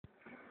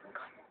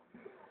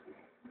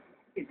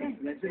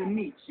Pleasure to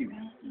meet you.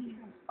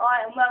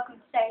 Alright, and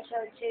welcome to Saint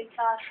Show 2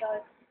 Car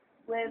Show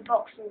with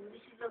voxels.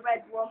 This is the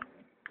red one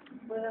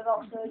with a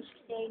voxel. You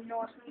can see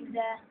nice rims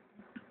there,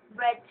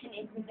 red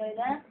tinted window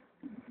there.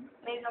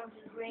 Moving on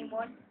to the green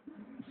one.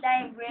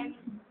 Same rims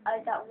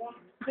as that one,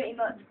 pretty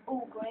much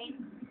all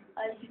green.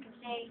 As you can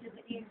see, look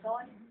at the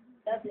inside,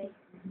 lovely.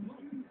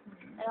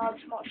 And I'll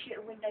just might shoot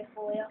a window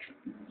for you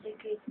so you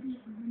could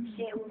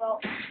see it without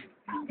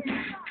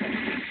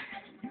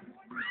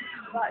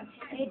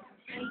tinted.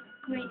 See,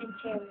 green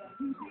interior.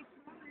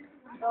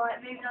 Right,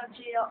 moving on to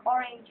the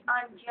orange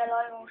and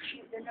yellow, I'll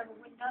shoot another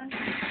window.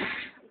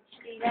 You can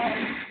see there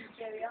is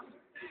the interior.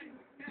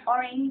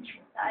 Orange,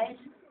 that is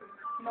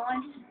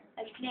nice.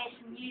 As you can hear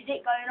some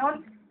music going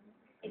on,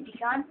 if you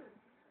can.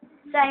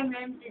 Same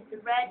rims as the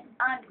red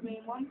and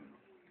green one.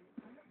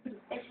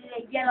 This is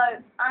a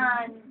yellow and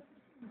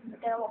I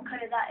don't know what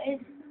colour that is.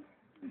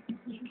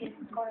 You can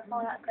kind of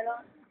find that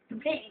colour.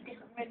 Completely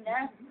different rim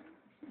there.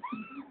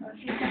 I'll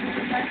shoot another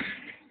window.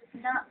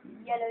 That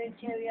yellow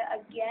interior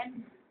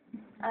again.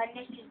 And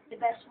this is the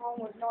best one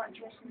with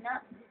nitrous in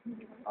that.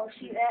 I'll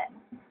shoot it.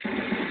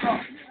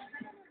 Got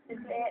the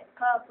bit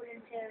purple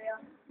interior.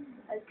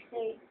 As you can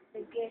see, the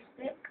gear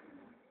stick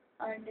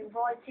and the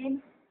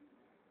writing,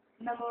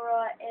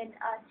 Memora in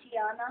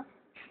Atiana.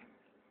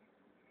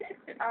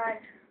 And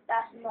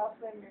that's a nice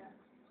rim there.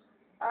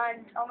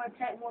 And I'm going to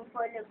take one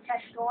for a little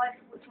test drive.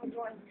 Which one do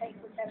you want to take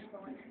for a test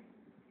drive?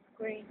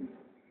 Green.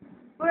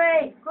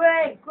 Great,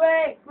 great,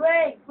 great,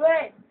 great,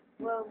 great.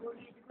 Well, we'll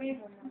use the green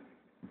one now.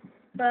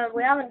 But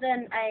we haven't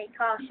done a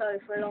car show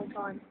for a long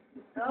time.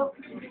 Oh,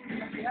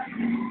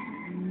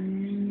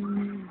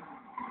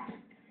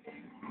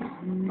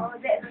 I'm a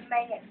bit of a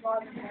maniac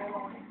driver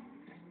now,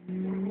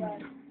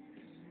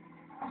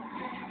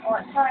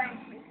 Alright, turning.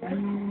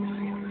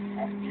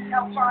 Let's see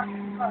how fast it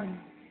goes.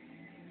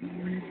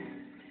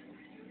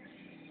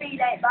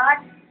 Speed ain't bad.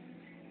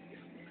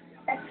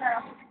 Let's turn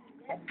up a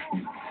bit.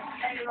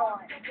 Very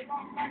right.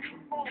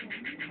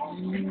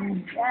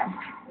 Yeah,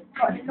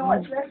 got the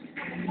nitrous.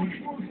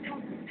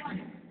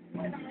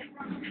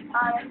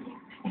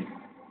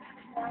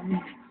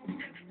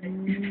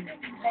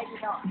 Maybe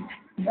not.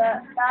 But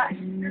that's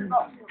the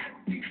voxel.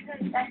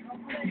 That's the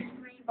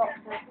green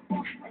voxel.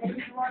 And if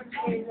you want to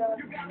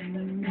look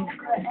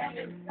at any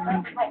of the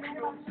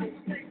voxels,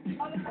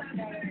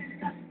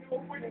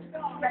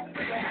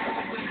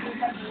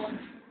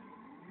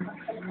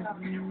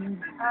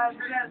 and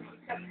remember to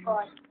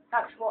subscribe.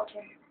 Thanks for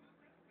watching.